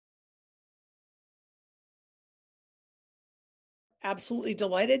absolutely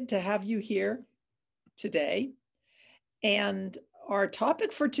delighted to have you here today. And our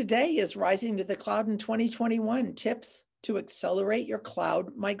topic for today is Rising to the Cloud in 2021, tips to accelerate your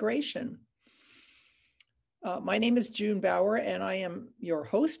cloud migration. My name is June Bauer, and I am your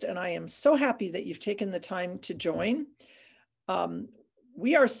host, and I am so happy that you've taken the time to join.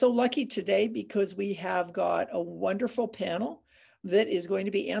 We are so lucky today because we have got a wonderful panel that is going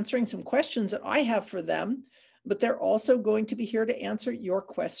to be answering some questions that I have for them, but they're also going to be here to answer your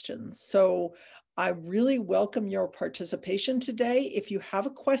questions. So I really welcome your participation today. If you have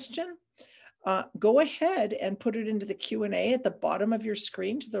a question, go ahead and put it into the Q&A at the bottom of your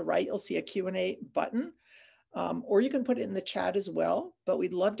screen. To the right, you'll see a Q&A button, or you can put it in the chat as well, but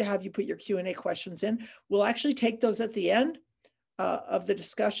we'd love to have you put your Q&A questions in. We'll actually take those at the end of the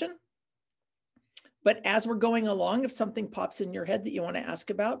discussion. But as we're going along, if something pops in your head that you want to ask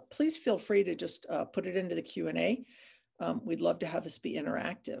about, please feel free to just put it into the Q&A. We'd love to have this be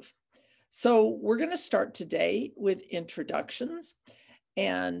interactive. So we're going to start today with introductions.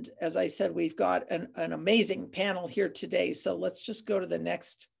 And as I said, we've got an amazing panel here today. So let's just go to the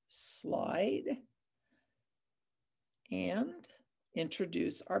next slide and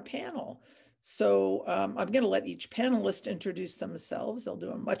introduce our panel. So I'm going to let each panelist introduce themselves. They'll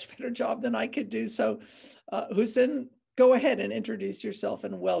do a much better job than I could do. So Hussein, go ahead and introduce yourself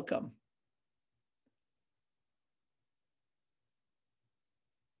and welcome.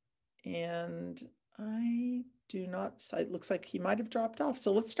 And I do not, it looks like he might have dropped off.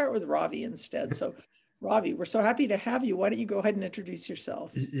 So let's start with Ravi instead. So Ravi, we're so happy to have you. Why don't you go ahead and introduce yourself?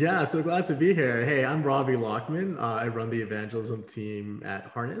 Yeah, so glad to be here. Hey, I'm Ravi Lockman. I run the evangelism team at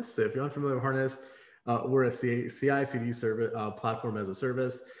Harness. So if you're unfamiliar with Harness, we're a CI/CD service, platform as a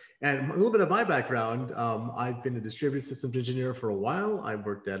service. And a little bit of my background, I've been a distributed systems engineer for a while. I've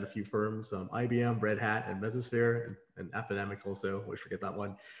worked at a few firms, IBM, Red Hat, and Mesosphere, and Epidemics also, always forget that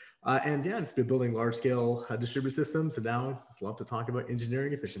one. And yeah, just been building large scale distributed systems. And now it's just love to talk about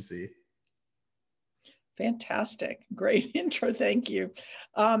engineering efficiency. Fantastic. Great intro. Thank you.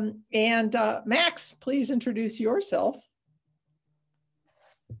 And Max, please introduce yourself.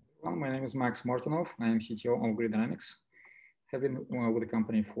 Well, my name is Max Martinov. I am CTO of Grid Dynamics. Have been with the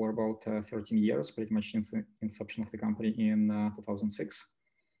company for about 13 years, pretty much since the inception of the company in 2006.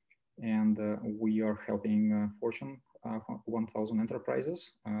 And we are helping Fortune 1000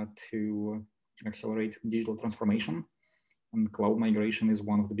 enterprises to accelerate digital transformation. And cloud migration is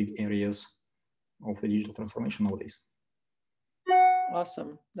one of the big areas of the digital transformation nowadays.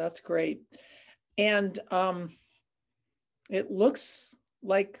 Awesome. That's great. And it looks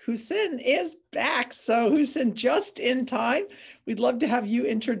like Hussein is back. So Hussein, just in time, we'd love to have you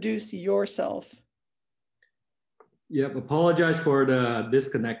introduce yourself. Yep, apologize for the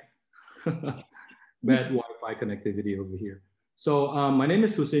disconnect. Bad Wi-Fi connectivity over here. So my name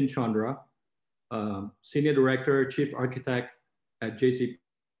is Hussein Chandra, Senior Director, Chief Architect at JCP.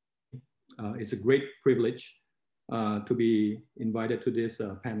 It's a great privilege to be invited to this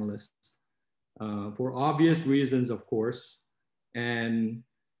panelists for obvious reasons, of course. And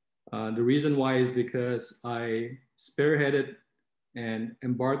the reason why is because I spearheaded and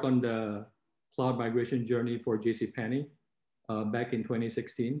embarked on the cloud migration journey for JCPenney back in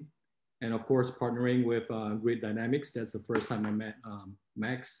 2016. And of course, partnering with Grid Dynamics. That's the first time I met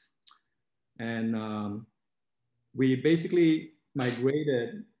Max. And we basically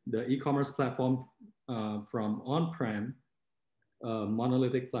migrated the e-commerce platform from on-prem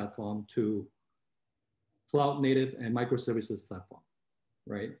monolithic platform to cloud native and microservices platform,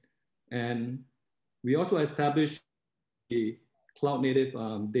 right? And we also established the cloud native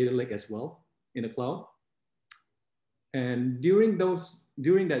data lake as well in the cloud. And during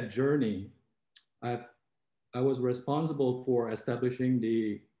that journey, I was responsible for establishing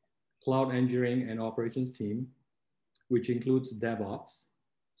the cloud engineering and operations team, which includes DevOps,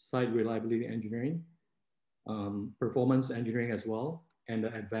 site reliability engineering, performance engineering as well, and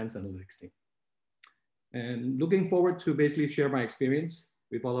the advanced analytics team. And looking forward to basically share my experience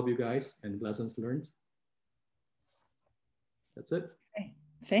with all of you guys and lessons learned. That's it. Okay.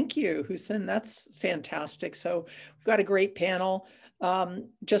 Thank you, Hussein. That's fantastic. So we've got a great panel.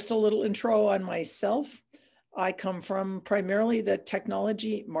 Just a little intro on myself. I come from primarily the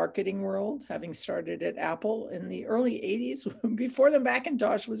technology marketing world, having started at Apple in the early 80s, before the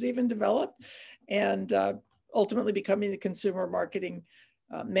Macintosh was even developed, and ultimately becoming the consumer marketing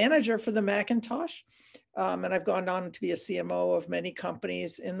manager for the Macintosh. And I've gone on to be a CMO of many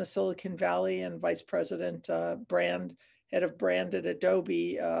companies in the Silicon Valley and vice president, head of brand at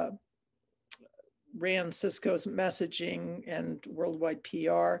Adobe, ran Cisco's messaging and worldwide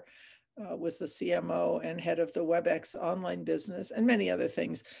PR. was the CMO and head of the WebEx online business and many other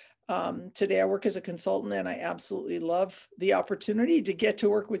things. Today I work as a consultant, and I absolutely love the opportunity to get to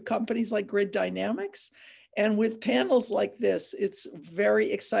work with companies like Grid Dynamics. And with panels like this, it's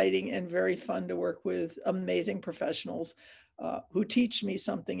very exciting and very fun to work with amazing professionals who teach me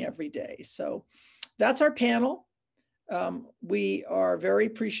something every day. So that's our panel. We are very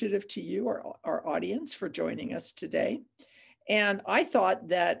appreciative to you, our audience, for joining us today. And I thought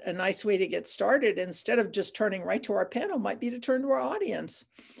that a nice way to get started, instead of just turning right to our panel, might be to turn to our audience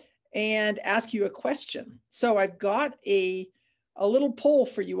and ask you a question. So I've got a little poll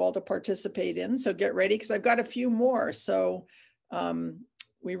for you all to participate in. So get ready, because I've got a few more. So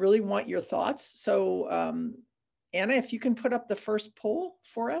we really want your thoughts. So Anna, if you can put up the first poll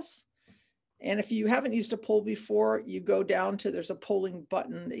for us. And if you haven't used a poll before, you go down to, there's a polling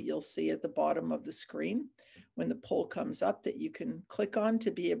button that you'll see at the bottom of the screen when the poll comes up that you can click on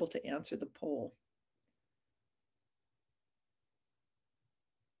to be able to answer the poll.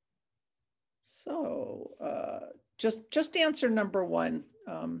 So just answer number 1,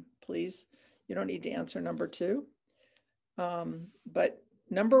 please. You don't need to answer number 2. But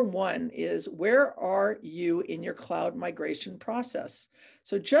number 1 is, where are you in your cloud migration process?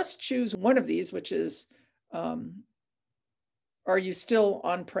 So just choose one of these, which is, are you still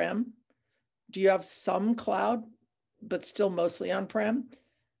on-prem? Do you have some cloud, but still mostly on-prem?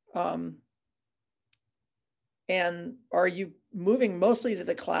 And are you moving mostly to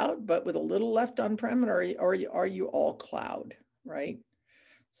the cloud, but with a little left on-prem, or are you all cloud, right?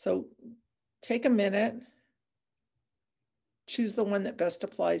 So take a minute, choose the one that best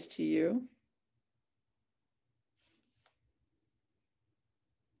applies to you.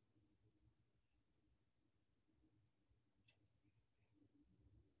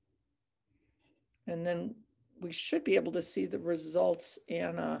 And then we should be able to see the results.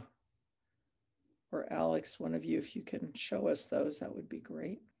 Anna or Alex, one of you, if you can show us those, that would be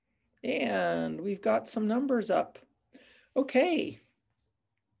great. And we've got some numbers up. Okay.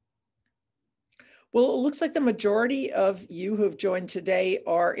 Well, it looks like the majority of you who have joined today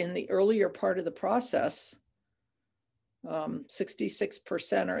are in the earlier part of the process.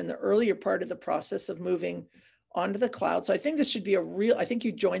 66% are in the earlier part of the process of moving onto the cloud. So I think this should be I think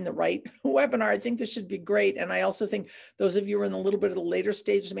you joined the right webinar. I think this should be great. And I also think those of you who are in a little bit of the later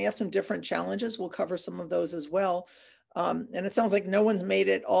stages may have some different challenges. We'll cover some of those as well. And it sounds like no one's made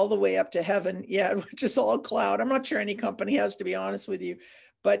it all the way up to heaven yet, which is all cloud. I'm not sure any company has, to be honest with you,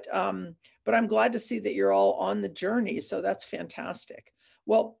 but I'm glad to see that you're all on the journey. So that's fantastic.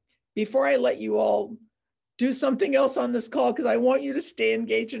 Well, before I let you all do something else on this call, because I want you to stay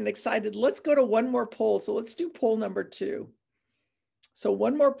engaged and excited, let's go to one more poll. So let's do poll number 2. So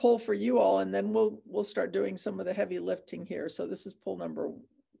one more poll for you all, and then we'll start doing some of the heavy lifting here. So this is poll number,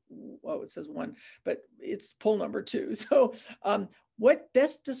 well, it says 1, but it's poll number 2. So what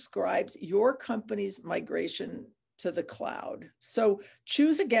best describes your company's migration to the cloud? So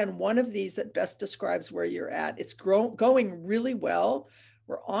choose again one of these that best describes where you're at. It's going really well.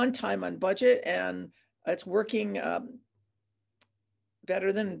 We're on time, on budget, and it's working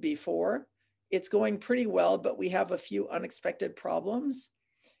better than before. It's going pretty well, but we have a few unexpected problems.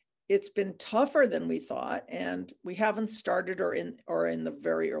 It's been tougher than we thought, and we haven't started or in the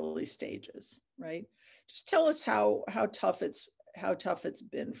very early stages, right? Just tell us how tough it's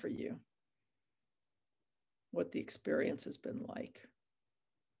been for you, what the experience has been like.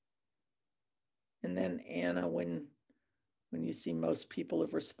 And then Anna, when you see most people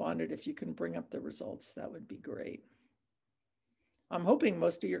have responded, if you can bring up the results, that would be great. I'm hoping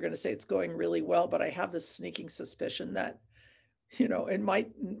most of you are going to say it's going really well, but I have this sneaking suspicion that, you know, it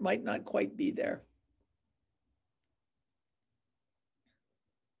might not quite be there.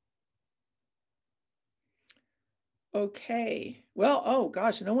 Okay. Well, oh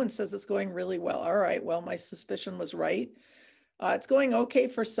gosh, no one says it's going really well. All right. Well, my suspicion was right. It's going okay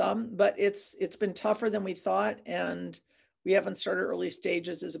for some, but it's been tougher than we thought, and we haven't started early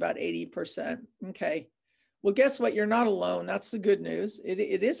stages is about 80%. Okay. Well, guess what? You're not alone. That's the good news.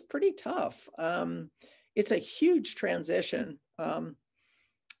 It is pretty tough. It's a huge transition.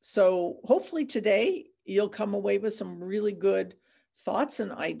 So hopefully today you'll come away with some really good thoughts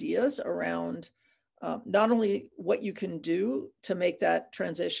and ideas around not only what you can do to make that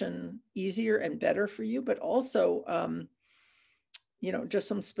transition easier and better for you, but also, you know, just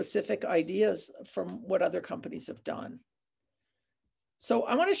some specific ideas from what other companies have done. So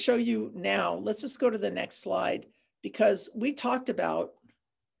I want to show you now, let's just go to the next slide, because we talked about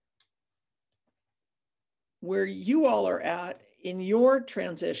where you all are at in your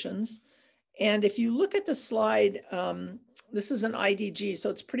transitions. And if you look at the slide, this is an IDG, so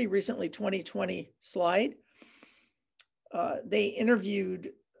it's pretty recently 2020 slide. They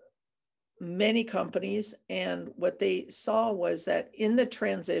interviewed many companies, and what they saw was that in the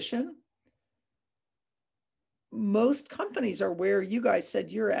transition, most companies are where you guys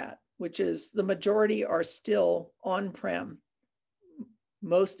said you're at, which is the majority are still on-prem.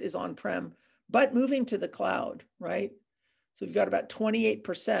 Most is on-prem, but moving to the cloud, right? So we've got about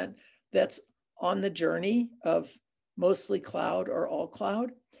 28% that's on the journey of mostly cloud or all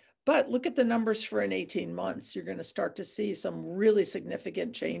cloud. But look at the numbers for in 18 months. You're going to start to see some really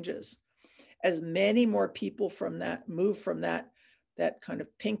significant changes as many more people from that move from that kind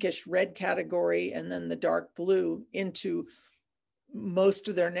of pinkish red category and then the dark blue into most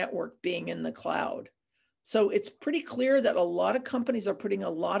of their network being in the cloud. So it's pretty clear that a lot of companies are putting a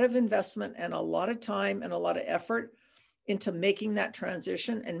lot of investment and a lot of time and a lot of effort into making that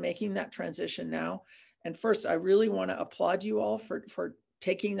transition and making that transition now. And first, I really want to applaud you all for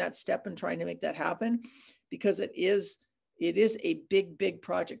taking that step and trying to make that happen, because it is a big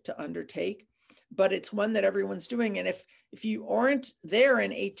project to undertake, but it's one that everyone's doing. And if you aren't there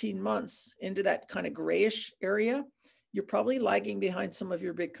in 18 months into that kind of grayish area, you're probably lagging behind some of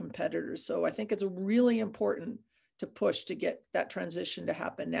your big competitors. So I think it's really important to push to get that transition to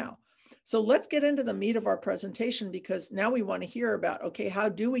happen now. So let's get into the meat of our presentation, because now we want to hear about, okay, how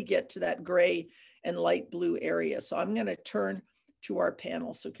do we get to that gray and light blue area? So I'm going to turn to our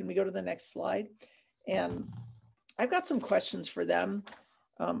panel. So can we go to the next slide? And I've got some questions for them.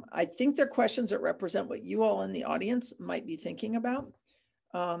 I think they're questions that represent what you all in the audience might be thinking about.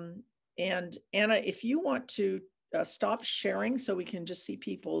 And Anna, if you want to stop sharing so we can just see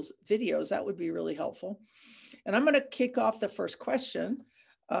people's videos, that would be really helpful. And I'm going to kick off the first question,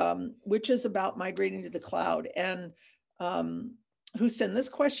 which is about migrating to the cloud. And Hussein, this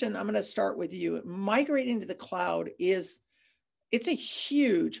question, I'm going to start with you. Migrating to the cloud it's a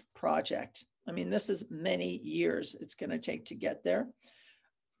huge project. I mean, this is many years it's going to take to get there.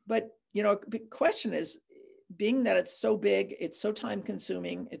 But, you know, the question is, being that it's so big, it's so time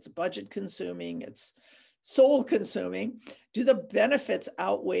consuming, it's budget consuming, it's soul consuming, do the benefits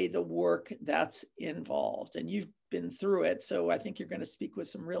outweigh the work that's involved? And you've been through it, so I think you're going to speak with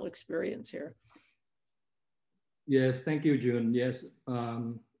some real experience here. Yes, thank you, June. Yes,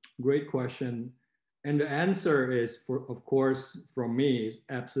 great question. And the answer is, of course, from me is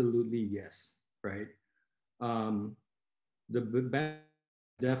absolutely yes, right? The benefit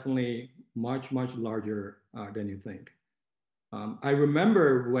definitely much larger than you think. I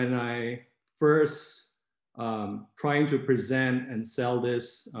remember when I first trying to present and sell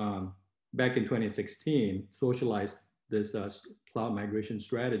this back in 2016, socialized this cloud migration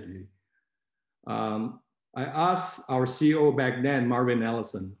strategy. I asked our CEO back then, Marvin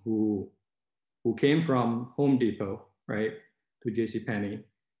Ellison, who came from Home Depot, right, to JCPenney.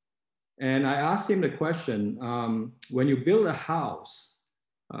 And I asked him the question, when you build a house,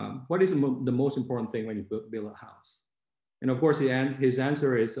 what is the most important thing when you build a house? And of course, his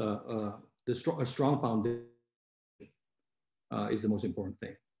answer is a strong foundation is the most important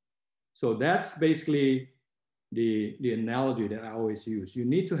thing. So that's basically the analogy that I always use. You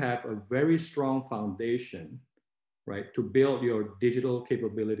need to have a very strong foundation, right, to build your digital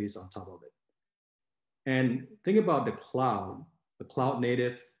capabilities on top of it. And think about the cloud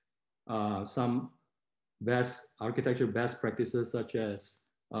native, some best architecture best practices such as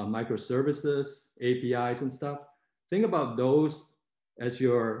microservices, APIs and stuff. Think about those as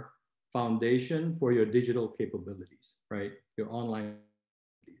your foundation for your digital capabilities, right? Your online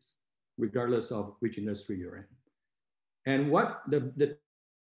capabilities, regardless of which industry you're in. And what the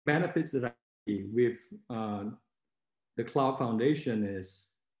benefits that I see with the cloud foundation is,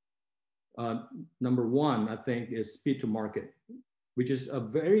 number one, I think, is speed to market, which is a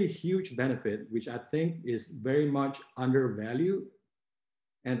very huge benefit, which I think is very much undervalued.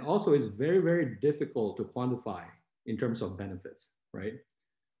 And also it's very difficult to quantify in terms of benefits, right?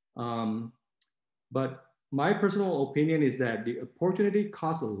 But my personal opinion is that the opportunity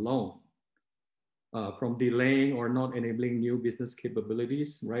cost alone from delaying or not enabling new business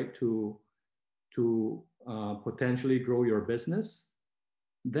capabilities, right, to potentially grow your business,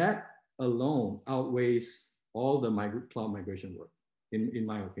 that alone outweighs all the cloud migration work, in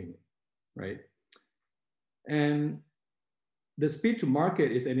my opinion, right? And the speed to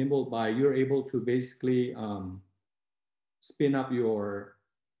market is enabled by you're able to basically spin up your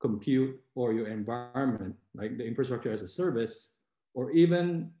compute or your environment, like the infrastructure as a service, or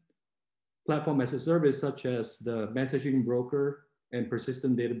even platform as a service, such as the messaging broker and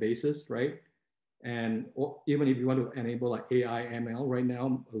persistent databases, right? And even if you want to enable like AI ML right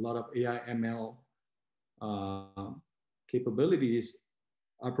now, a lot of AI ML capabilities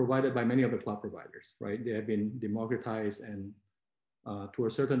are provided by many of the cloud providers, right? They have been democratized and to a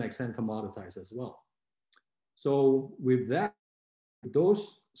certain extent commoditized as well. So with that,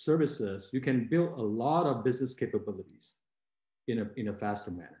 those services, you can build a lot of business capabilities in a faster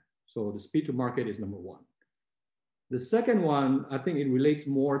manner. So the speed to market is number one. The second one, I think it relates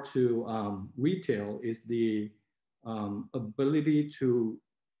more to retail, is the ability to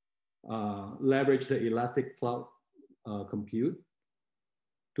leverage the elastic cloud compute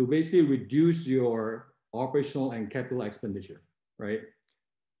to basically reduce your operational and capital expenditure, right?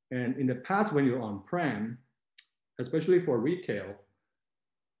 And in the past, when you're on-prem, especially for retail,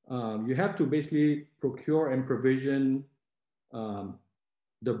 you have to basically procure and provision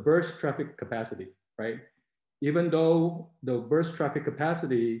the burst traffic capacity, right? Even though the burst traffic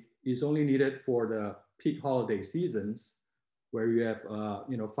capacity is only needed for the peak holiday seasons, where you have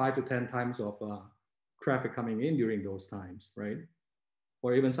 5 to 10 times of traffic coming in during those times, right?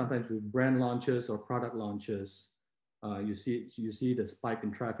 Or even sometimes with brand launches or product launches, you see the spike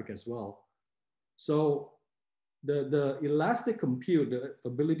in traffic as well. So the elastic compute, the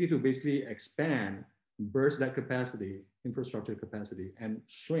ability to basically expand, burst that capacity, infrastructure capacity, and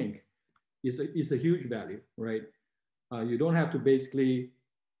shrink is a huge value, right? You don't have to basically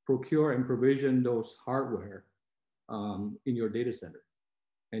procure and provision those hardware in your data center.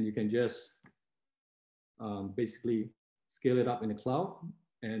 And you can just basically scale it up in the cloud.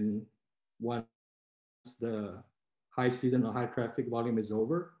 And once the high season or high traffic volume is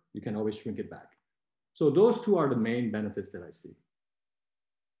over, you can always shrink it back. So those two are the main benefits that I see.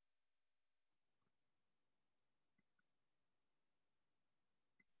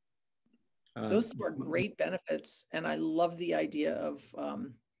 Those two are great benefits. And I love the idea of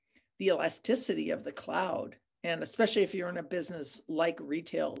the elasticity of the cloud. And especially if you're in a business like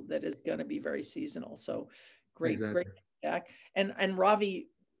retail that is going to be very seasonal. So great, exactly. Great, Jack. And Ravi,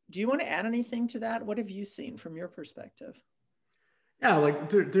 do you want to add anything to that? What have you seen from your perspective? Yeah, like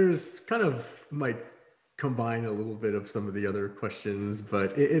there's kind of might combine a little bit of some of the other questions,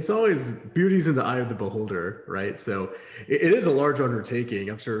 but it's always beauty's in the eye of the beholder, right? So it is a large undertaking.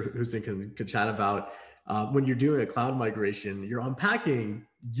 I'm sure Hussein can chat about when you're doing a cloud migration, you're unpacking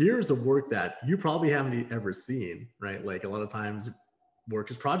years of work that you probably haven't ever seen, right? Like a lot of times work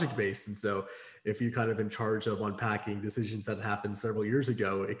is project based. And so if you're kind of in charge of unpacking decisions that happened several years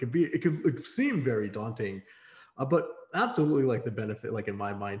ago, it could seem very daunting. But absolutely, like the benefit, like in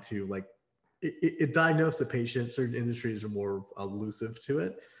my mind too, like it diagnosed the patient. Certain industries are more elusive to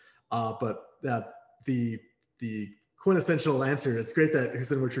it, but that the quintessential answer. It's great that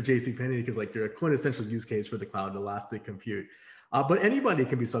Hussein works for JCPenney because like you're a quintessential use case for the cloud elastic compute. But anybody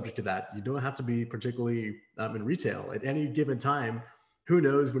can be subject to that. You don't have to be particularly in retail at any given time. Who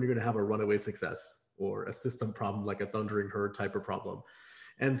knows when you're going to have a runaway success or a system problem like a thundering herd type of problem.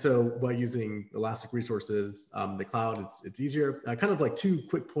 And so by using elastic resources, the cloud, it's easier. Kind of like 2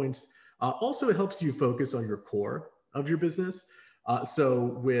 quick points. Also, it helps you focus on your core of your business.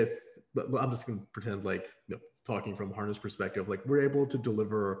 So with, I'm just going to pretend like, talking from Harness perspective, like we're able to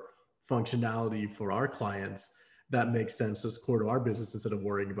deliver functionality for our clients that makes sense as core to our business instead of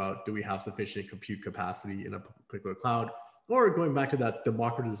worrying about, do we have sufficient compute capacity in a particular cloud? Or going back to that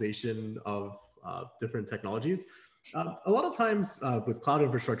democratization of different technologies. A lot of times with cloud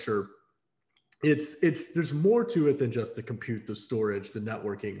infrastructure, there's more to it than just the compute, the storage, the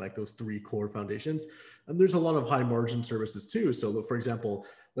networking, like those 3 core foundations. And there's a lot of high margin services too. So for example,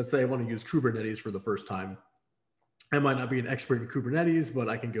 let's say I want to use Kubernetes for the first time. I might not be an expert in Kubernetes, but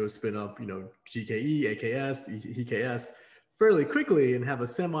I can go spin up, GKE, AKS, EKS fairly quickly and have a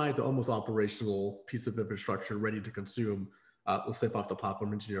semi to almost operational piece of infrastructure ready to consume. Let's say off the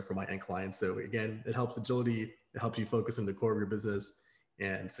platform engineer for my end client. So again, it helps agility. It helps you focus on the core of your business,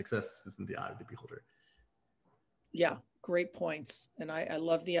 and success is in the eye of the beholder. Yeah, great points. And I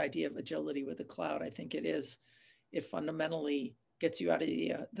love the idea of agility with the cloud. I think it fundamentally gets you out of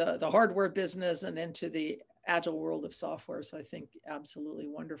the hardware business and into the agile world of software. So I think absolutely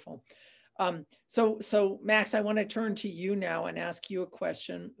wonderful. So Max, I want to turn to you now and ask you a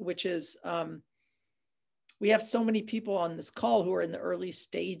question, which is, we have so many people on this call who are in the early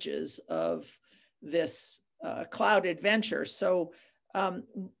stages of this cloud adventure. So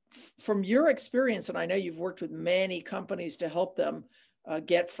from your experience, and I know you've worked with many companies to help them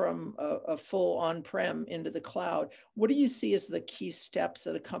get from a full on-prem into the cloud, what do you see as the key steps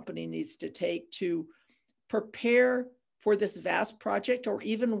that a company needs to take to prepare for this vast project, or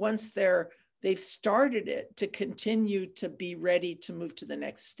even once they've started it, to continue to be ready to move to the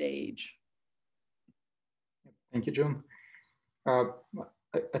next stage? Thank you, John.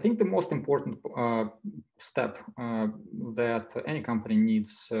 I think the most important step that any company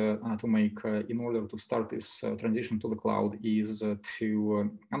needs to make in order to start this transition to the cloud is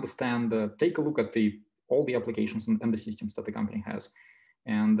to understand, take a look at all the applications and the systems that the company has,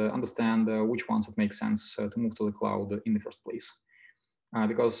 and understand which ones it makes sense to move to the cloud in the first place.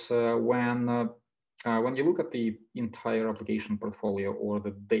 Because when you look at the entire application portfolio or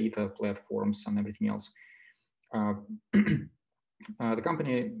the data platforms and everything else, the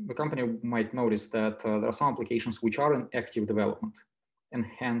company might notice that there are some applications which are in active development, and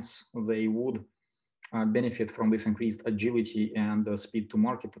hence they would benefit from this increased agility and speed to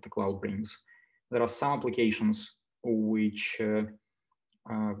market that the cloud brings. There are some applications which can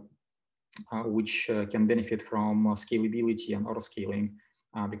benefit from scalability and auto-scaling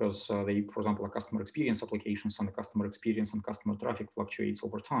because they, for example, are customer experience applications, and the customer experience and customer traffic fluctuates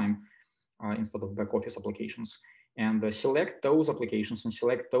over time instead of back office applications. And select those applications and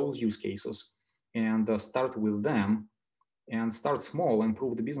select those use cases and start with them, and start small and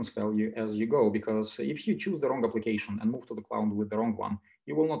prove the business value as you go. Because if you choose the wrong application and move to the cloud with the wrong one,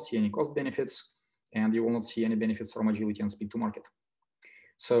 you will not see any cost benefits, and you will not see any benefits from agility and speed to market.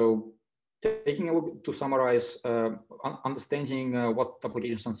 So taking a look to summarize, understanding what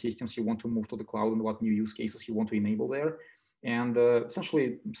applications and systems you want to move to the cloud and what new use cases you want to enable there, and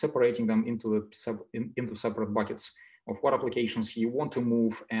essentially separating them into separate buckets of what applications you want to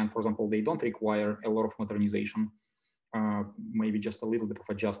move. And for example, they don't require a lot of modernization, maybe just a little bit of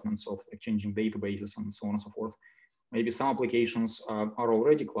adjustments of changing databases and so on and so forth. Maybe some applications are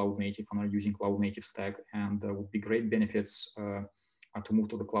already cloud native and are using cloud native stack, and there would be great benefits to move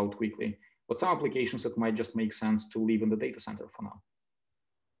to the cloud quickly. But some applications, it might just make sense to live in the data center for now.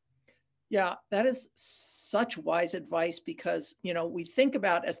 Yeah, that is such wise advice, because, you know, we think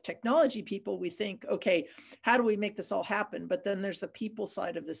about, as technology people, we think, okay, how do we make this all happen? But then there's the people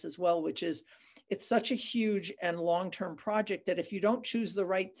side of this as well, which is it's such a huge and long-term project that if you don't choose the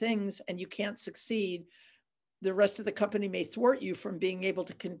right things and you can't succeed, the rest of the company may thwart you from being able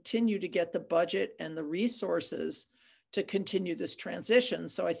to continue to get the budget and the resources to continue this transition.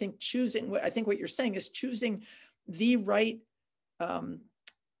 So I think what you're saying is choosing the right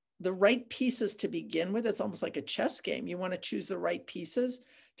pieces to begin with. It's almost like a chess game. You want to choose the right pieces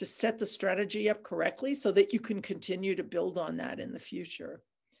to set the strategy up correctly so that you can continue to build on that in the future.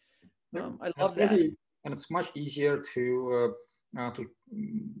 I love that. And it's much easier to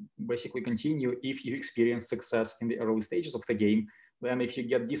basically continue if you experience success in the early stages of the game than if you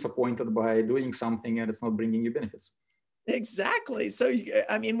get disappointed by doing something and it's not bringing you benefits. Exactly. So,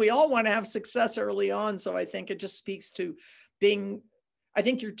 I mean, we all want to have success early on. So I think it just speaks to being, I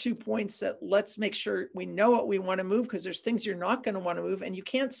think your 2 points that let's make sure we know what we want to move, because there's things you're not going to want to move, and you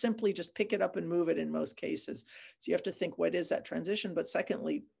can't simply just pick it up and move it in most cases. So you have to think, what is that transition? But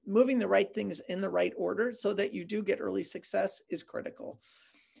secondly, moving the right things in the right order so that you do get early success is critical.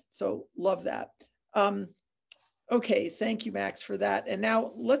 So love that. Okay, thank you, Max, for that. And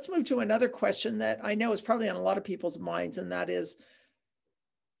now let's move to another question that I know is probably on a lot of people's minds, and that is,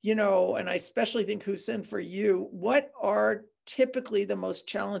 you know, and I especially think, Husin, for you, what are typically the most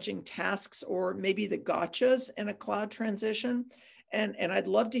challenging tasks, or maybe the gotchas in a cloud transition? And I'd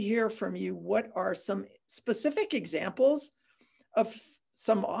love to hear from you, what are some specific examples of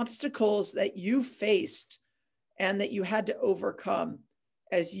some obstacles that you faced and that you had to overcome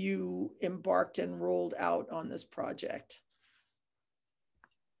as you embarked and rolled out on this project?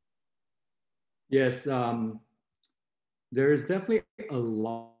 Yes, there is definitely a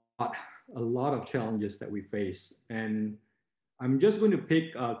lot of challenges that we face, and I'm just going to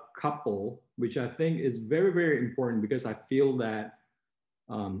pick a couple, which I think is very, very important, because I feel that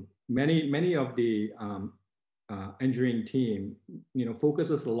many of the engineering team, you know,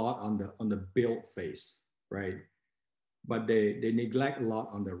 focuses a lot on the build phase, right? But they neglect a lot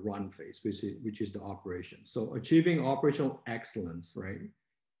on the run phase, which is the operation. So achieving operational excellence, right,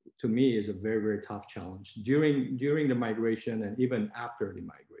 to me is a very, very tough challenge during the migration and even after the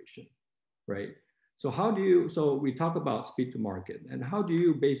migration, right? So we talk about speed to market, and how do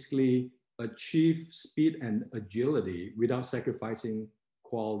you basically achieve speed and agility without sacrificing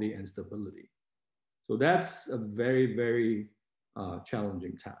quality and stability? So that's a very, very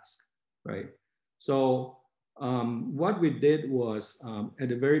challenging task, right? So what we did was at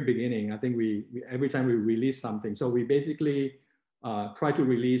the very beginning, I think we every time we release something, so we basically try to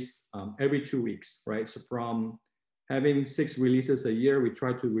release every 2 weeks, right? So from having 6 releases a year, we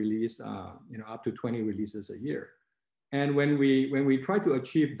try to release up to 20 releases a year. And when we try to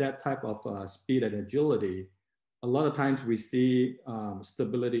achieve that type of speed and agility, a lot of times we see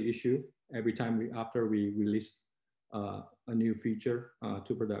stability issue every time after we release a new feature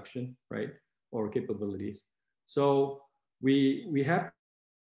to production, right, or capabilities. So we have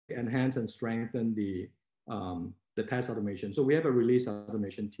to enhance and strengthen the test automation. So we have a release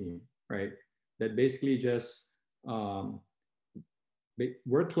automation team, right, that basically just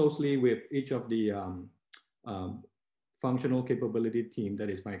work closely with each of the functional capability team that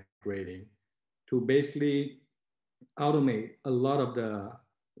is migrating to basically automate a lot of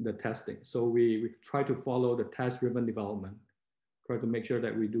the testing. So we try to follow the test-driven development, try to make sure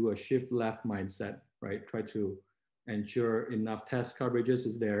that we do a shift left mindset, right? Try to ensure enough test coverages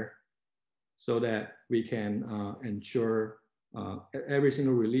is there so that we can ensure every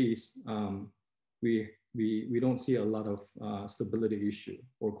single release, we don't see a lot of stability issue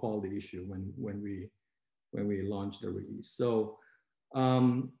or quality issue when we launch the release. So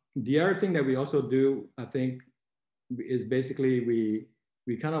the other thing that we also do, I think, is basically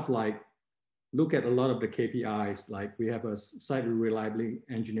we kind of like look at a lot of the KPIs. Like we have a site reliability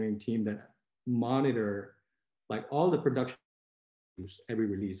engineering team that monitor like all the production every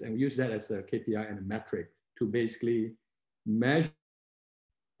release, and we use that as a KPI and a metric to basically measure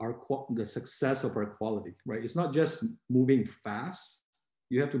the success of our quality, right? It's not just moving fast.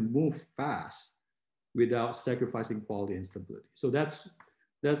 You have to move fast without sacrificing quality and stability. So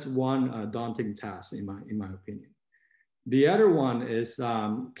that's one daunting task in my opinion. The other one is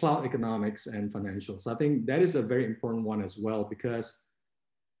cloud economics and financials. I think that is a very important one as well, because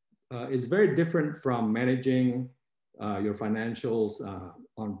it's very different from managing your financials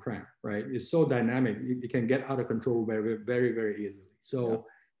on-prem, right? It's so dynamic. You can get out of control very, very, very easily. So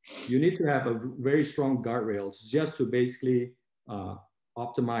you need to have a very strong guardrails just to basically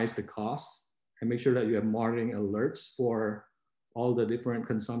optimize the costs and make sure that you have monitoring alerts for all the different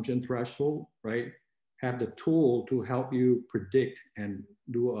consumption threshold, right? Have the tool to help you predict and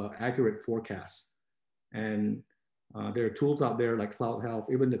do an accurate forecast. And there are tools out there like Cloud Health,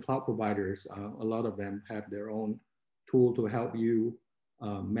 even the cloud providers, a lot of them have their own tool to help you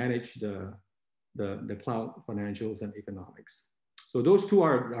manage the cloud financials and economics. So those two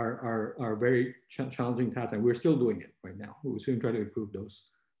are very challenging tasks, and we're still doing it right now. We're soon trying to improve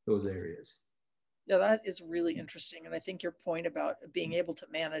those areas. Yeah, that is really interesting. And I think your point about being able to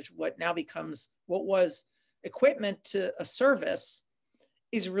manage what now becomes what was equipment to a service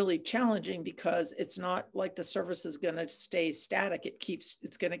is really challenging, because it's not like the service is going to stay static.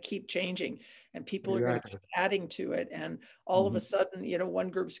 It's going to keep changing, and people are going to keep adding to it. And all of a sudden, one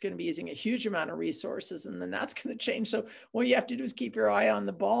group's going to be using a huge amount of resources, and then that's going to change. So what you have to do is keep your eye on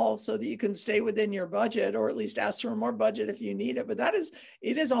the ball so that you can stay within your budget, or at least ask for more budget if you need it. But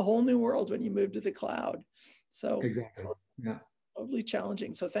it is a whole new world when you move to the cloud. So exactly, yeah, totally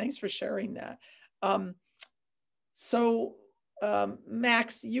challenging. So thanks for sharing that.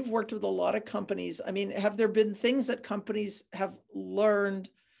 Max, you've worked with a lot of companies. I mean, have there been things that companies have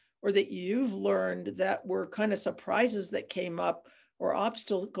learned or that you've learned that were kind of surprises that came up or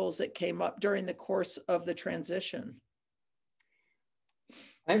obstacles that came up during the course of the transition?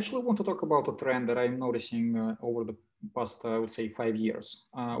 I actually want to talk about a trend that I'm noticing over the past, I would say, 5 years.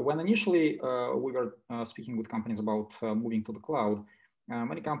 When initially we were speaking with companies about moving to the cloud,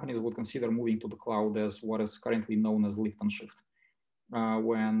 many companies would consider moving to the cloud as what is currently known as lift and shift.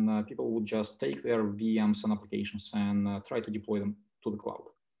 When people would just take their VMs and applications and try to deploy them to the cloud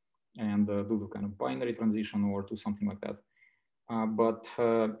and do the kind of binary transition or do something like that. But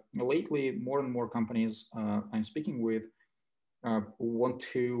lately, more and more companies I'm speaking with want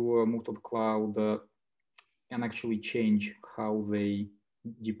to move to the cloud and actually change how they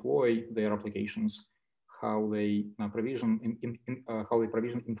deploy their applications, how they provision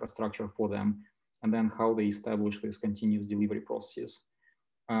infrastructure for them, and then how they establish these continuous delivery processes.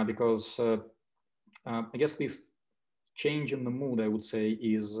 Because I guess this change in the mood, I would say,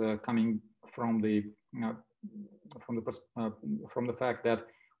 is coming from the fact that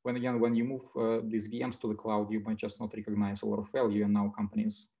when you move these VMs to the cloud, you might just not recognize a lot of value, and now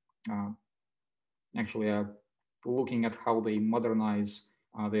companies actually are looking at how they modernize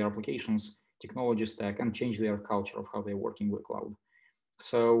their applications, technology stack, and change their culture of how they're working with cloud.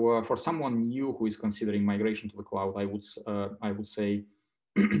 So for someone new who is considering migration to the cloud, I would say,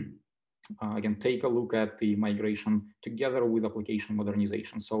 again, take a look at the migration together with application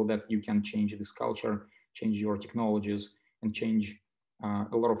modernization so that you can change this culture, change your technologies, and change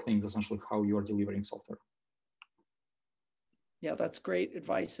a lot of things, essentially how you are delivering software. Yeah, that's great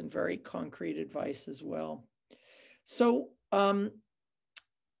advice and very concrete advice as well. So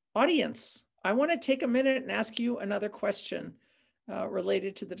audience, I want to take a minute and ask you another question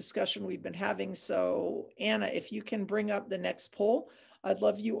related to the discussion we've been having. So Anna, if you can bring up the next poll, I'd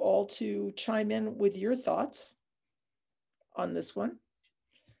love you all to chime in with your thoughts. on this one.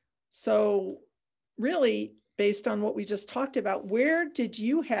 So really, based on what we just talked about, where did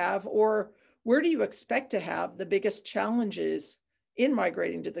you have, or where do you expect to have the biggest challenges in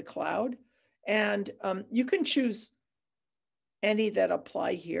migrating to the cloud? And you can choose any that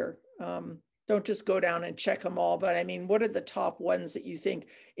apply here. Don't just go down and check them all, but I mean, what are the top ones that you think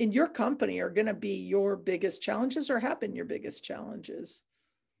in your company are going to be your biggest challenges or have been your biggest challenges?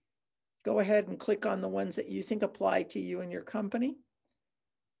 Go ahead and click on the ones that you think apply to you and your company.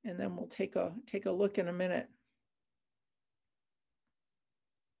 And then we'll take a look in a minute.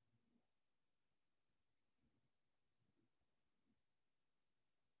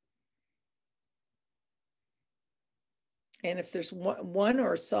 And if there's one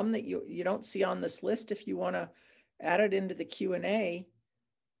or some that you don't see on this list, if you want to add it into the Q&A,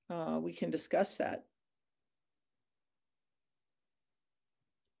 we can discuss that.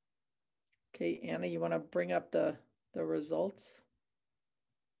 Okay, Anna, you want to bring up the results?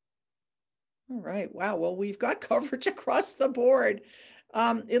 All right, wow, well, we've got coverage across the board.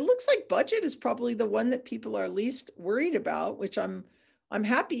 It looks like budget is probably the one that people are least worried about, which I'm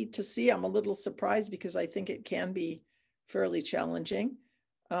happy to see. I'm a little surprised because I think it can be fairly challenging.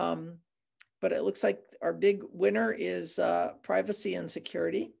 But it looks like our big winner is privacy and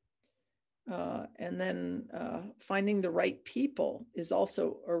security. And then finding the right people is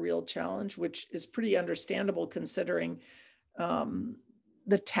also a real challenge, which is pretty understandable considering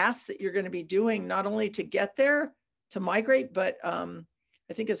the tasks that you're going to be doing, not only to get there, to migrate, but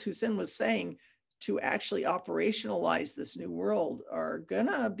I think as Hussein was saying, to actually operationalize this new world are going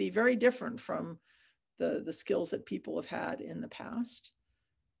to be very different from the skills that people have had in the past.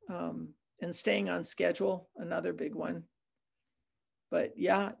 And staying on schedule, another big one. But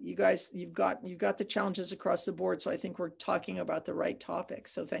yeah, you guys, you've got the challenges across the board. So I think we're talking about the right topic.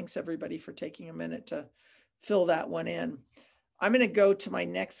 So thanks everybody for taking a minute to fill that one in. I'm going to go to my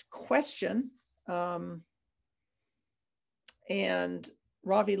next question. And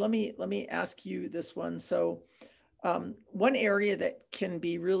Ravi, let me ask you this one. So one area that can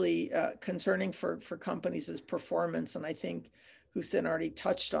be really concerning for companies is performance. And I think Hussein already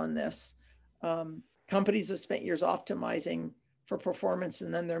touched on this. Companies have spent years optimizing for performance,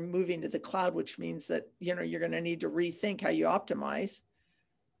 and then they're moving to the cloud, which means that, you know, you're going to need to rethink how you optimize.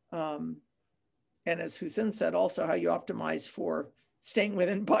 And as Hussein said, also how you optimize for staying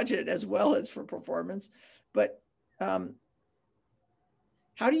within budget as well as for performance. But how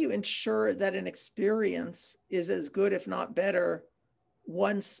do you ensure that an experience is as good, if not better,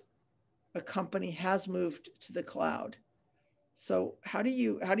 once a company has moved to the cloud? So how do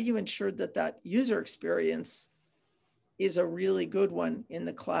you ensure that that user experience is a really good one in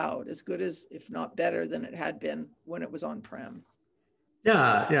the cloud, as good as, if not better than it had been when it was on-prem?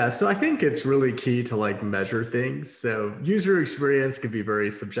 Yeah. So I think it's really key to like measure things. So user experience can be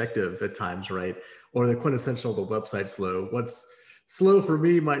very subjective at times, right? Or the quintessential, the website slow. What's slow for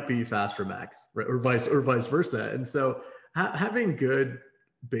me might be fast for Max, right? Or vice versa. And so having good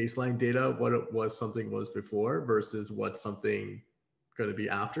baseline data, what it was something was before versus what something going to be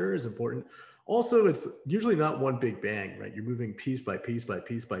after, is important. Also, it's usually not one big bang, right? You're moving piece by piece by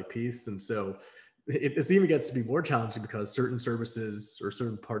piece by piece. And so it even gets to be more challenging because certain services or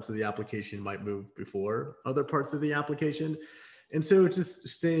certain parts of the application might move before other parts of the application. And so just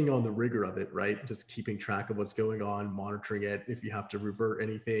staying on the rigor of it, right? Just keeping track of what's going on, monitoring it. If you have to revert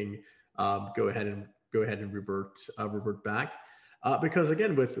anything, go ahead and revert back. Because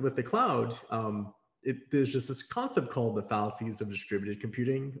again, with the cloud, there's just this concept called the fallacies of distributed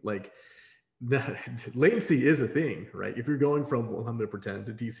computing. Like, latency is a thing, right? If you're going from, well, I'm going to pretend,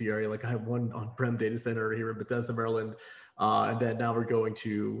 the DC area, like I have one on-prem data center here in Bethesda, Maryland, and then now we're going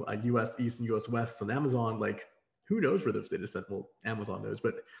to US East and US West on Amazon. Like, who knows where those data centers? Well, Amazon knows,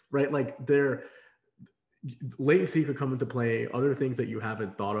 but right, like latency could come into play. Other things that you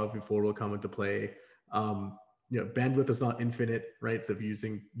haven't thought of before will come into play. Bandwidth is not infinite, right? So if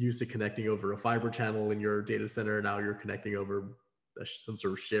you're used to connecting over a fiber channel in your data center, now you're connecting over some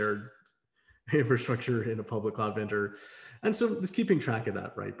sort of shared infrastructure in a public cloud vendor. And so just keeping track of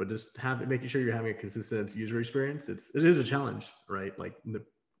that, right? But just making sure you're having a consistent user experience. It is a challenge, right? Like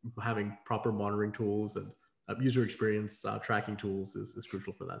having proper monitoring tools and user experience tracking tools is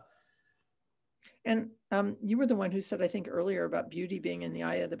crucial for that. And you were the one who said, I think earlier, about beauty being in the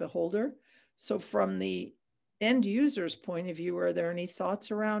eye of the beholder. So from the end user's point of view, are there any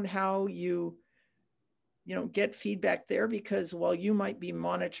thoughts around how you get feedback there? Because while you might be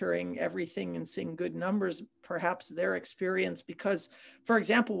monitoring everything and seeing good numbers, perhaps their experience, because for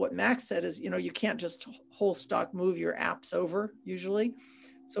example, what Max said is, you can't just whole stock move your apps over usually.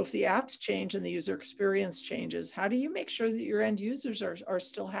 So if the apps change and the user experience changes, how do you make sure that your end users are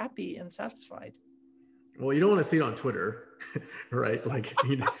still happy and satisfied? Well, you don't want to see it on Twitter, right? Like,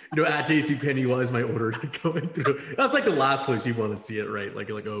 at JCPenney, why is my order not going through? That's like the last place you want to see it, right? Like,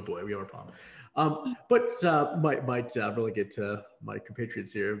 you're like, oh boy, we have a problem. But might really get to my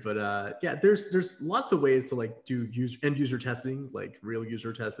compatriots here. But yeah, there's lots of ways to like do end user testing, like real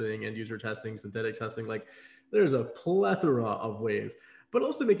user testing, end user testing, synthetic testing. Like, there's a plethora of ways. But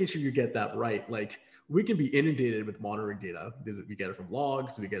also making sure you get that right. Like, we can be inundated with monitoring data. We get it from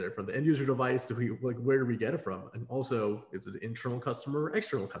logs? Do we get it from the end user device? Where do we get it from? And also, is it an internal customer or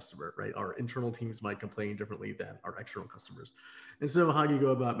external customer, right? Our internal teams might complain differently than our external customers. And so how do you go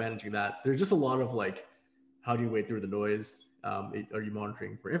about managing that? There's just a lot of like, how do you wade through the noise? Are you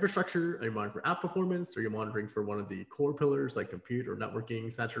monitoring for infrastructure? Are you monitoring for app performance? Are you monitoring for one of the core pillars like compute or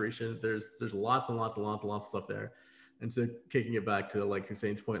networking saturation? There's lots and lots and lots and lots of stuff there. And so kicking it back to like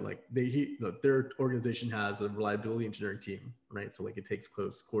Hussein's point, like their organization has a reliability engineering team, right? So like it takes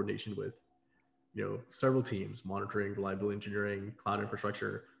close coordination with, several teams monitoring reliability engineering, cloud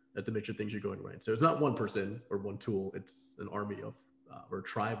infrastructure, to make sure things are going right. So it's not one person or one tool, it's an army of or a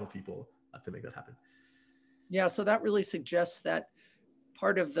tribe of people to make that happen. Yeah, so that really suggests that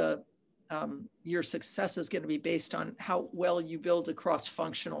part of the your success is going to be based on how well you build a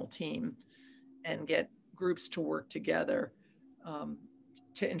cross-functional team and get groups to work together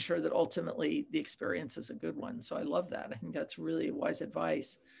to ensure that ultimately the experience is a good one. So I love that. I think that's really wise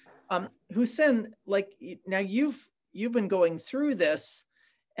advice. Hussein, like now you've been going through this,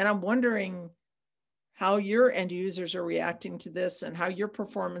 and I'm wondering how your end users are reacting to this and how your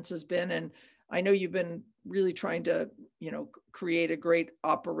performance has been. And I know you've been really trying to, create a great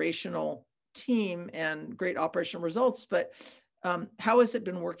operational team and great operational results, but how has it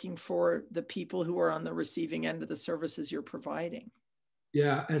been working for the people who are on the receiving end of the services you're providing?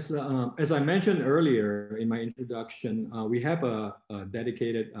 Yeah, as I mentioned earlier in my introduction, we have a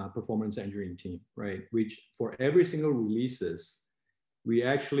dedicated performance engineering team, right? Which for every single releases, we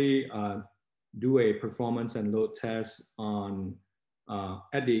actually do a performance and load test on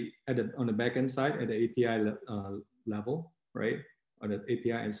the backend side at the API level, right? On the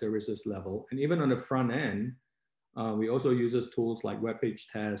API and services level, and even on the front end, we also use tools like web page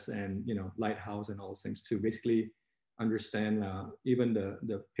tests and Lighthouse and all those things to basically understand even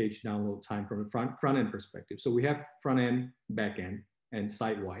the page download time from a front end perspective. So we have front end, back end, and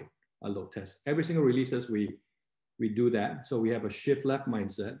site-wide load tests. Every single releases we do that. So we have a shift left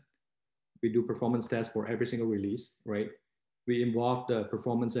mindset. We do performance tests for every single release, right? We involve the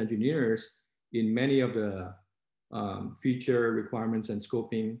performance engineers in many of the feature requirements and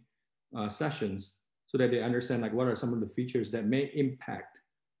scoping sessions, so that they understand like what are some of the features that may impact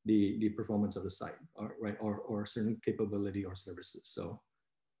the performance of the site, or certain capability or services.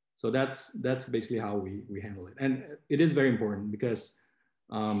 So that's basically how we handle it, and it is very important because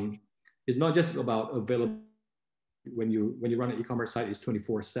it's not just about availability. When you run an e-commerce site, it's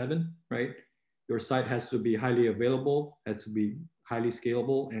 24/7, right? Your site has to be highly available, has to be highly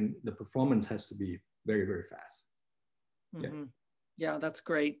scalable, and the performance has to be very, very fast. Mm-hmm. Yeah, that's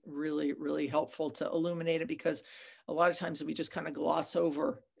great. Really, really helpful to illuminate it, because a lot of times we just kind of gloss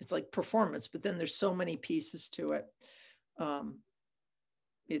over, it's like performance, but then there's so many pieces to it.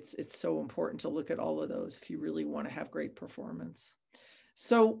 It's so important to look at all of those if you really want to have great performance.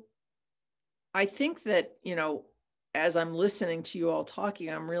 So I think that, as I'm listening to you all talking,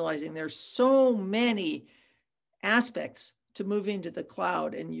 I'm realizing there's so many aspects to moving to the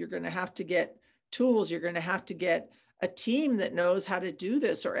cloud, and you're going to have to get tools. You're going to have to get a team that knows how to do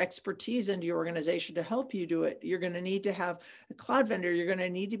this, or expertise into your organization to help you do it. You're going to need to have a cloud vendor. You're going to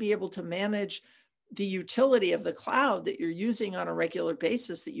need to be able to manage the utility of the cloud that you're using on a regular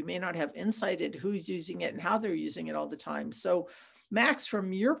basis, that you may not have insight into who's using it and how they're using it all the time. So Max,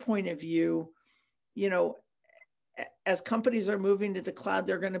 from your point of view, as companies are moving to the cloud,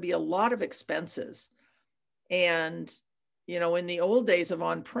 there are going to be a lot of expenses. And in the old days of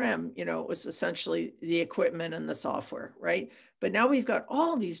on-prem, it was essentially the equipment and the software, right? But now we've got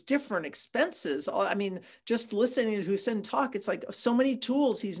all these different expenses. I mean, just listening to Hussein talk, it's like so many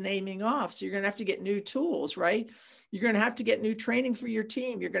tools he's naming off. So you're going to have to get new tools, right? You're going to have to get new training for your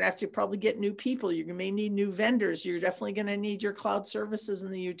team. You're going to have to probably get new people. You may need new vendors. You're definitely going to need your cloud services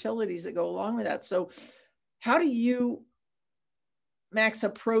and the utilities that go along with that. So how do you, Max,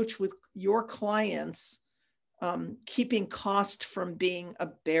 approach with your clients keeping cost from being a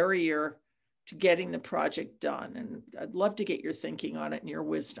barrier to getting the project done? And I'd love to get your thinking on it and your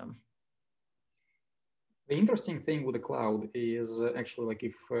wisdom. The interesting thing with the cloud is actually like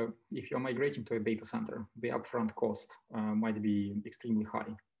if you're migrating to a data center, the upfront cost might be extremely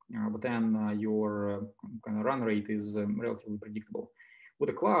high, but then your kind of run rate is relatively predictable. With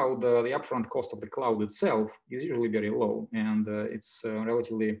the cloud, the upfront cost of the cloud itself is usually very low, and it's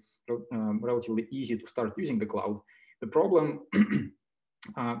relatively easy to start using the cloud. The problem,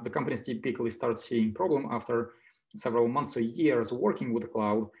 the companies typically start seeing problem after several months or years working with the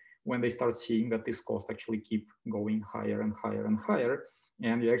cloud, when they start seeing that this cost actually keep going higher and higher and higher,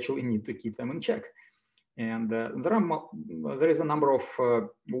 and you actually need to keep them in check. And there is a number of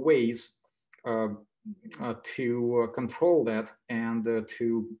ways to control that and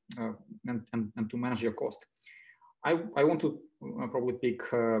to manage your cost. I want to probably pick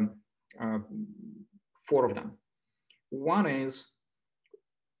 4 of them. One is,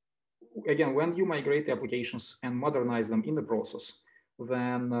 again, when you migrate the applications and modernize them in the process,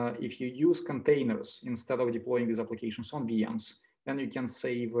 then if you use containers instead of deploying these applications on VMs, then you can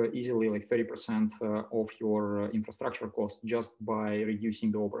save easily like 30% of your infrastructure cost just by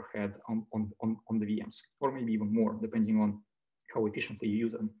reducing the overhead on the VMs, or maybe even more, depending on how efficiently you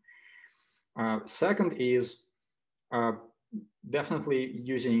use them. Second is definitely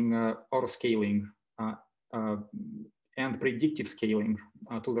using auto-scaling and predictive scaling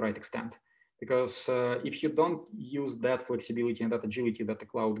to the right extent. Because if you don't use that flexibility and that agility that the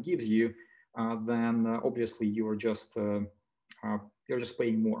cloud gives you, then obviously you're just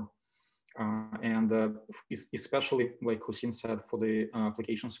paying more. And especially like Hussein said, for the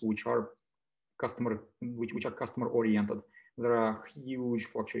applications which are customer oriented, there are huge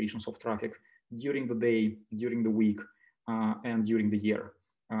fluctuations of traffic during the day, during the week, and during the year.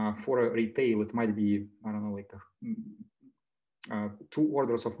 For a retail, it might be, I don't know, like 2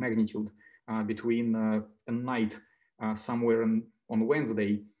 orders of magnitude between a night somewhere on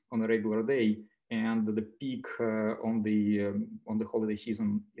Wednesday on a regular day and the peak on the holiday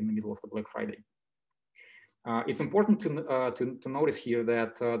season in the middle of the Black Friday. It's important to notice here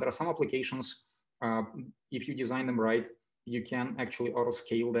that there are some applications, if you design them right, you can actually auto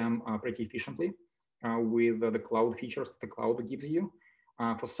scale them pretty efficiently with the cloud features that the cloud gives you.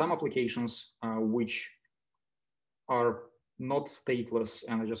 For some applications which are not stateless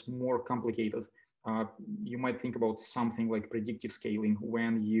and are just more complicated, you might think about something like predictive scaling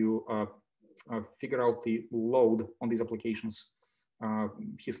when you figure out the load on these applications,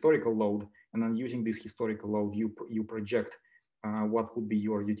 historical load, and then using this historical load, you project what would be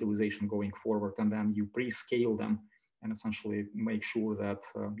your utilization going forward, and then you pre-scale them and essentially make sure that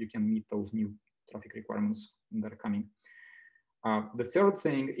you can meet those new traffic requirements that are coming. The third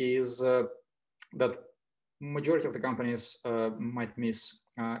thing is that majority of the companies might miss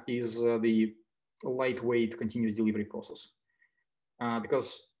is the lightweight continuous delivery process.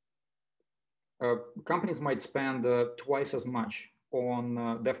 Because companies might spend twice as much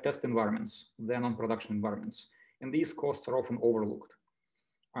on dev test environments than on production environments. And these costs are often overlooked.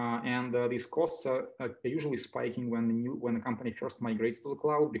 These costs are usually spiking when a company first migrates to the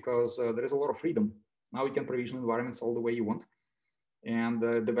cloud, because there is a lot of freedom. Now you can provision environments all the way you want. And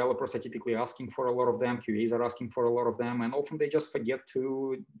developers are typically asking for a lot of them, QAs are asking for a lot of them, and often they just forget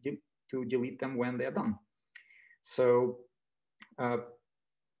to delete them when they're done. So,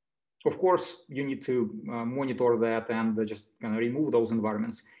 of course, you need to monitor that and just kind of remove those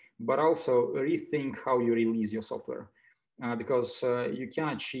environments, but also rethink how you release your software. Because you can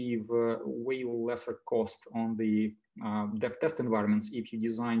achieve way lesser cost on the dev test environments if you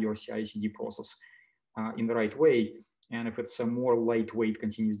design your CI/CD process in the right way, and if it's a more lightweight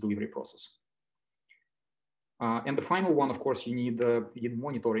continuous delivery process. And the final one, of course, you need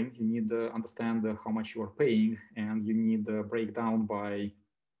monitoring. You need to understand how much you are paying, and you need a breakdown by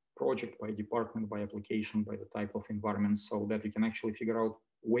project, by department, by application, by the type of environment, so that you can actually figure out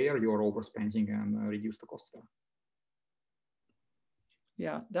where you're overspending and reduce the costs there.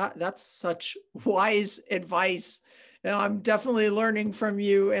 Yeah, that's such wise advice. And I'm definitely learning from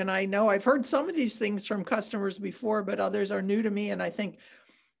you. And I know I've heard some of these things from customers before, but others are new to me. And I think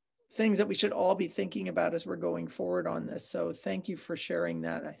things that we should all be thinking about as we're going forward on this. So thank you for sharing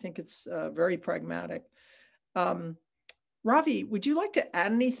that. I think it's very pragmatic. Ravi, would you like to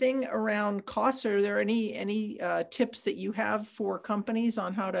add anything around costs? Are there any tips that you have for companies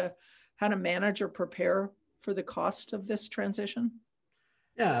on how to manage or prepare for the cost of this transition?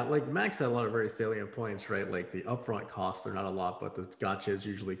 Yeah, like Max had a lot of very salient points, right? Like the upfront costs are not a lot, but the gotchas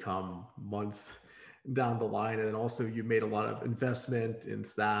usually come months down the line. And then also you made a lot of investment in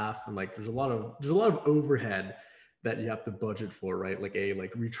staff, and like there's a lot of overhead that you have to budget for, right? Like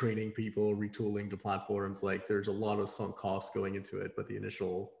retraining people, retooling to platforms. Like there's a lot of sunk costs going into it, but the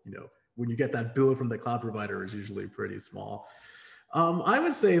initial, when you get that bill from the cloud provider is usually pretty small. I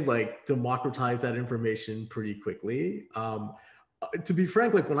would say like democratize that information pretty quickly. To be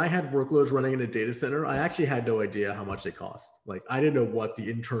frank, like when I had workloads running in a data center, I actually had no idea how much it cost. Like I didn't know what the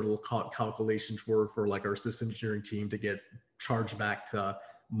internal calculations were for like our system engineering team to get charged back to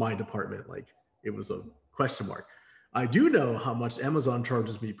my department. Like it was a question mark. I do know how much Amazon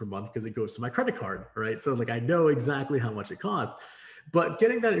charges me per month because it goes to my credit card, right? So like I know exactly how much it costs. But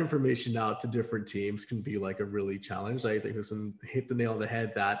getting that information out to different teams can be like a really challenge. I think this hit the nail on the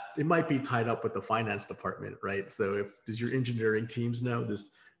head that it might be tied up with the finance department, right? So if does your engineering teams know this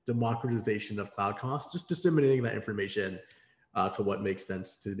democratization of cloud costs, just disseminating that information to what makes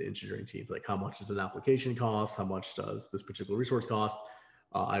sense to the engineering teams, like how much does an application cost? How much does this particular resource cost?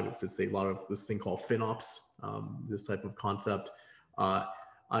 I would say a lot of this thing called FinOps, this type of concept. I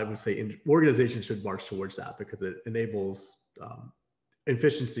would say organizations should march towards that because it enables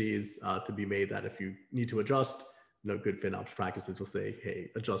efficiencies to be made that if you need to adjust, good FinOps practices will say, hey,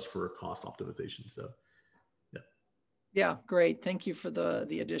 adjust for cost optimization. So, yeah. Yeah, great. Thank you for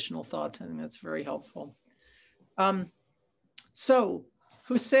the additional thoughts. I think that's very helpful. So,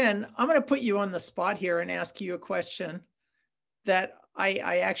 Hussein, I'm going to put you on the spot here and ask you a question that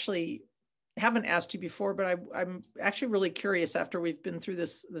I actually haven't asked you before, but I'm actually really curious after we've been through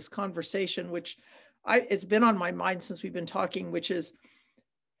this conversation, which it's been on my mind since we've been talking, which is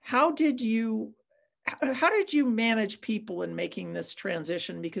how did you manage people in making this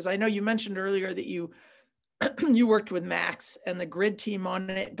transition? Because I know you mentioned earlier that you worked with Max and the Grid team on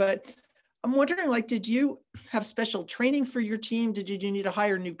it, but I'm wondering, like, did you have special training for your team? Did you need to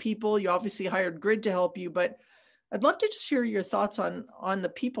hire new people? You obviously hired Grid to help you, but I'd love to just hear your thoughts on the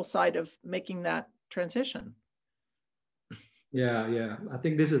people side of making that transition. Yeah. I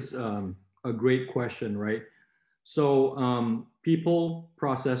think this is a great question, right? So people,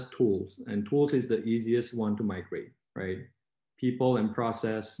 process, tools, and tools is the easiest one to migrate, right? People and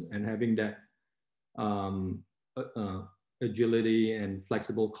process and having that agility and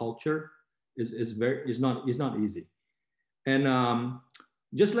flexible culture is not easy. And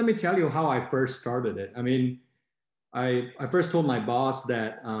just let me tell you how I first started it. I mean, I first told my boss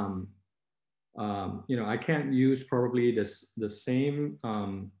that I can't use probably the same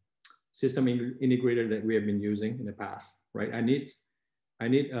system integrator that we have been using in the past, right? I need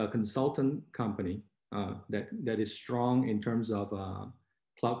a consultant company that is strong in terms of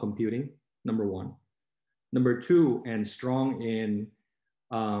cloud computing, number one. Number two, and strong in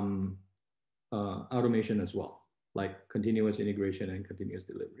automation as well, like continuous integration and continuous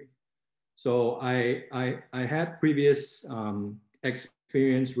delivery. So I had previous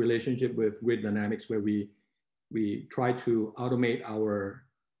experience relationship with Grid Dynamics where we try to automate our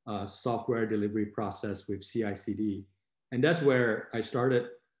software delivery process with CI/CD, and that's where I started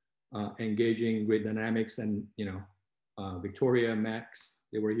engaging Grid Dynamics and Victoria, Max.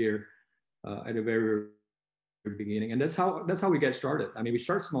 They were here at the very beginning, and that's how we get started. I mean, we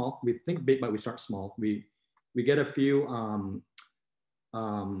start small. We think big, but we start small. We get a few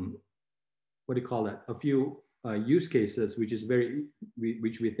what do you call that? A few use cases, which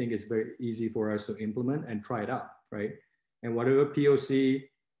we think is very easy for us to implement and try it out, right? And whatever POC,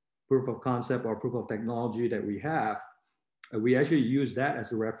 proof of concept or proof of technology that we have, we actually use that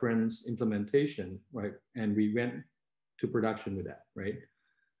as a reference implementation, right? And we went to production with that, right?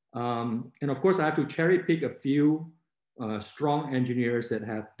 And of course, I have to cherry pick a few strong engineers that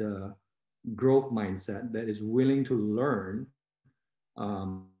have the growth mindset that is willing to learn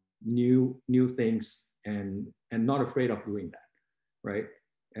new things and not afraid of doing that, right?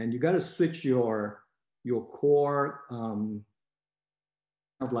 And you got to switch your core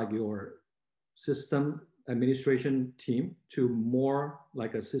of like your system administration team to more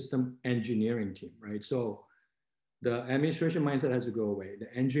like a system engineering team, right? So the administration mindset has to go away.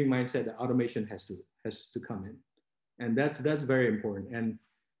 The engineering mindset, the automation has to come in, and that's very important. And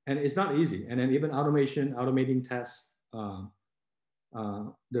it's not easy. And then even automating tests,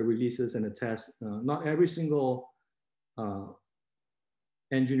 the releases and the tests. Not every single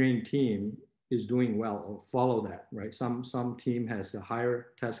engineering team is doing well or follow that, right? Some team has a higher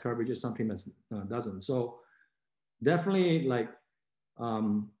test coverage, some team doesn't. So definitely like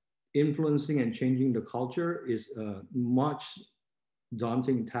influencing and changing the culture is a much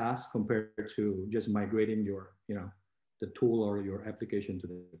daunting task compared to just migrating your, the tool or your application to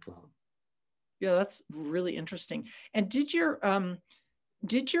the cloud. Yeah, that's really interesting. And did your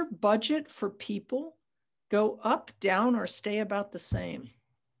budget for people go up, down, or stay about the same?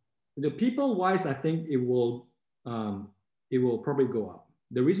 The people wise, I think it will probably go up.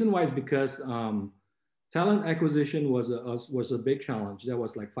 The reason why is because talent acquisition was a big challenge. That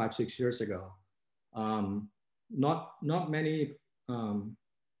was like 5-6 years ago. Not many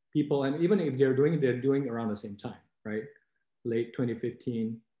people, and even if they're doing around the same time, right? Late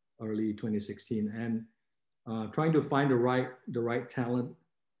 2015, early 2016, and trying to find the right talent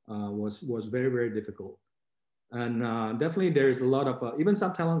was very, very difficult. And definitely there's a lot of even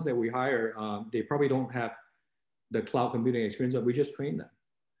some talents that we hire, they probably don't have the cloud computing experience, but we just train them.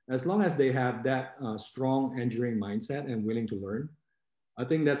 As long as they have that strong engineering mindset and willing to learn, I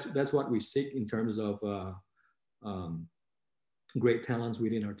think that's what we seek in terms of great talents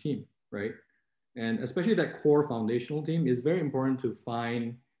within our team, right? And especially that core foundational team is very important to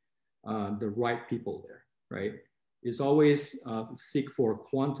find the right people there, right? It's always seek for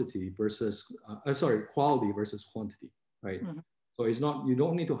quality versus quantity, right? Mm-hmm. So it's not, you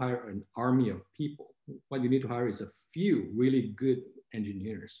don't need to hire an army of people. What you need to hire is a few really good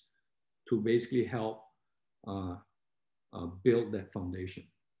engineers to basically help build that foundation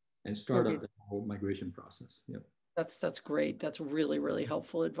and start up the whole migration process. Yep. That's great. That's really, really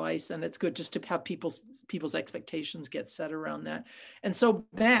helpful advice. And it's good just to have people's expectations get set around that. And so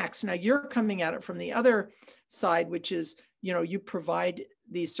Max, now you're coming at it from the other side, which is, you provide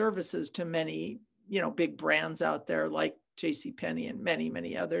these services to many, big brands out there like JCPenney and many,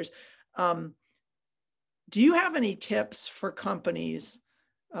 many others. Do you have any tips for companies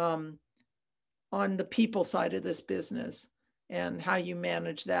on the people side of this business and how you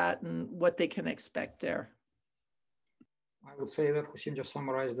manage that and what they can expect there? I would say that Hussein just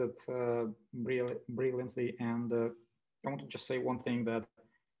summarized it brilliantly. And I want to just say one thing, that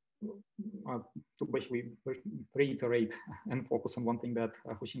to basically reiterate and focus on one thing that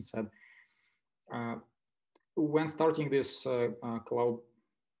Hussein said. When starting this cloud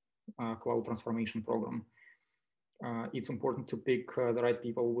transformation program, it's important to pick the right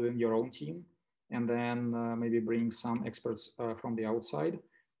people within your own team, and then maybe bring some experts from the outside,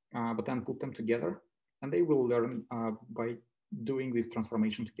 but then put them together, and they will learn by doing this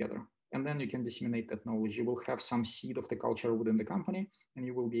transformation together. And then you can disseminate that knowledge. You will have some seed of the culture within the company, and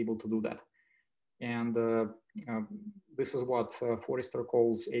you will be able to do that. And this is what Forrester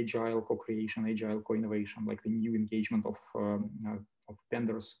calls agile co-creation, agile co-innovation, like the new engagement of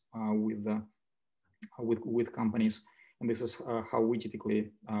vendors with companies. And this is how we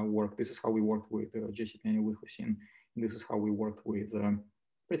typically work. This is how we worked with JCPenney, with Hussein. And this is how we worked with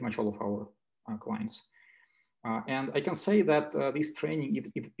pretty much all of our clients. And I can say that this training,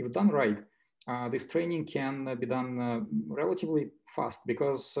 if done right, this training can be done relatively fast,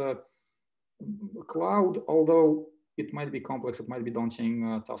 because cloud, although it might be complex, it might be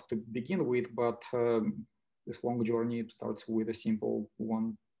daunting task to begin with, but this long journey starts with a simple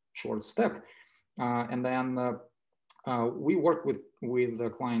one short step. And then we work with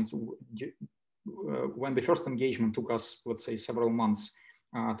clients when the first engagement took us, let's say, several months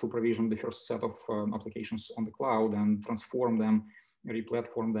to provision the first set of applications on the cloud and transform them,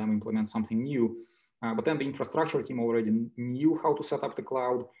 re-platform them, implement something new. But then the infrastructure team already knew how to set up the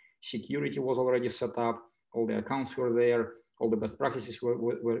cloud. Security was already set up. All the accounts were there. All the best practices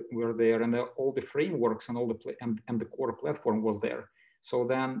were there, and all the frameworks and all and the core platform was there. So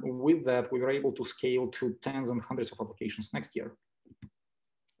then with that, we were able to scale to tens and hundreds of applications next year.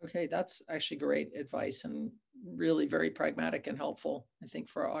 Okay, that's actually great advice and really very pragmatic and helpful, I think,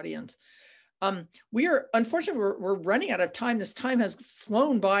 for our audience. Unfortunately, we're running out of time. This time has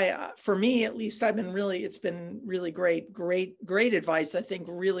flown by. For me, at least, it's been really great advice. I think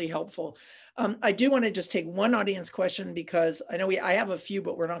really helpful. I do want to just take one audience question, because I know I have a few,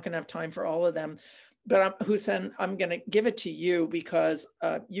 but we're not going to have time for all of them. But Hussein, I'm going to give it to you, because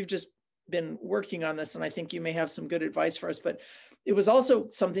you've just been working on this, and I think you may have some good advice for us. But it was also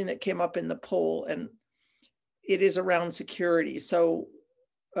something that came up in the poll, and it is around security. So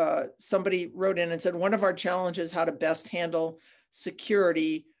somebody wrote in and said, one of our challenges is how to best handle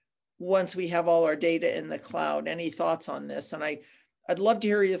security once we have all our data in the cloud. Any thoughts on this? And I'd love to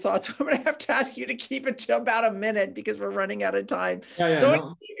hear your thoughts. I'm going to have to ask you to keep it to about a minute, because we're running out of time. So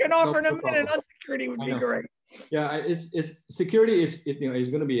if you can offer in a minute on security would be great. Yeah, security is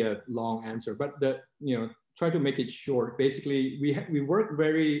going to be a long answer, but try to make it short. Basically, we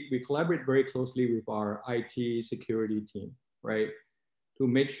collaborate very closely with our IT security team, right? To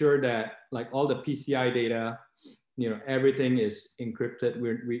make sure that, like, all the PCI data, everything is encrypted.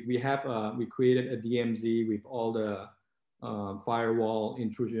 We created a DMZ with all the firewall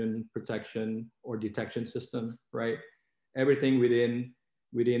intrusion protection or detection system, right? Everything within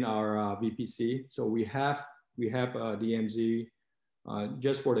our VPC. So we have a DMZ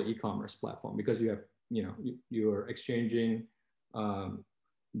just for the e-commerce platform, because you have, you're exchanging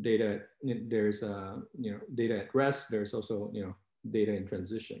data, there's data at rest, there's also data in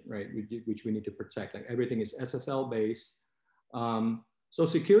transition, right? Which we need to protect. Like everything is SSL based. So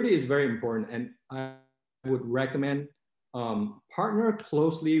security is very important, and I would recommend partner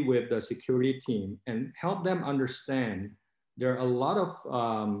closely with the security team and help them understand there are a lot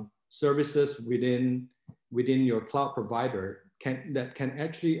of services within your cloud provider that can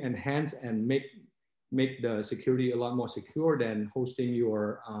actually enhance and make the security a lot more secure than hosting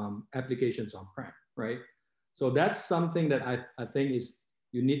your applications on-prem, right? So that's something that I think is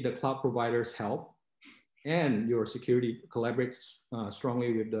you need the cloud provider's help, and your security collaborates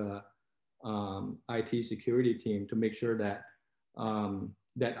strongly with the IT security team to make sure that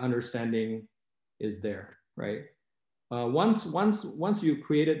that understanding is there, right? Once you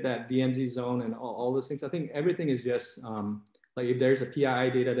created that DMZ zone and all those things, I think everything is just like if there's a PII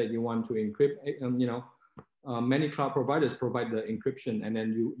data that you want to encrypt, many cloud providers provide the encryption, and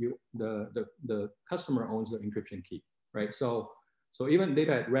then the customer owns the encryption key, right? So even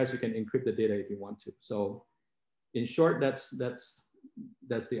data at rest, you can encrypt the data if you want to. So in short, that's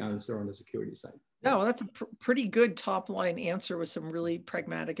the answer on the security side. No, that's a pretty good top line answer with some really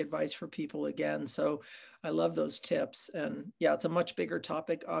pragmatic advice for people again. So I love those tips. And yeah, it's a much bigger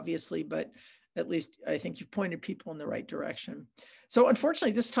topic, obviously, but at least I think you've pointed people in the right direction. So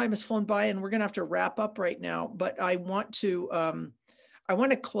unfortunately, this time has flown by and we're going to have to wrap up right now, but I want to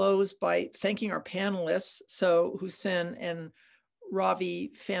close by thanking our panelists. So Hussein and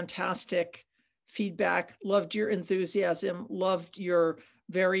Ravi, fantastic feedback, loved your enthusiasm, loved your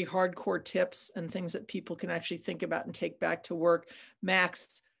very hardcore tips and things that people can actually think about and take back to work.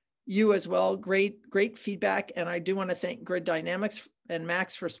 Max, you as well, great feedback. And I do want to thank Grid Dynamics and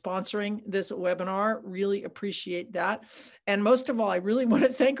Max for sponsoring this webinar. Really appreciate that. And most of all, I really want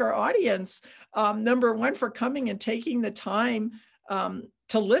to thank our audience, number one, for coming and taking the time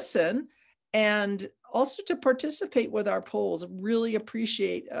to listen and also to participate with our polls. Really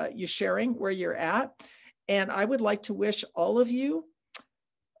appreciate you sharing where you're at. And I would like to wish all of you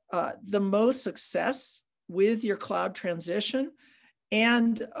the most success with your cloud transition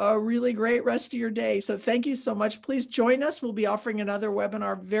and a really great rest of your day. So thank you so much. Please join us. We'll be offering another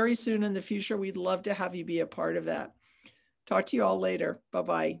webinar very soon in the future. We'd love to have you be a part of that. Talk to you all later.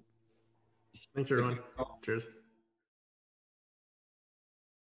 Bye-bye. Thanks, everyone. Cheers.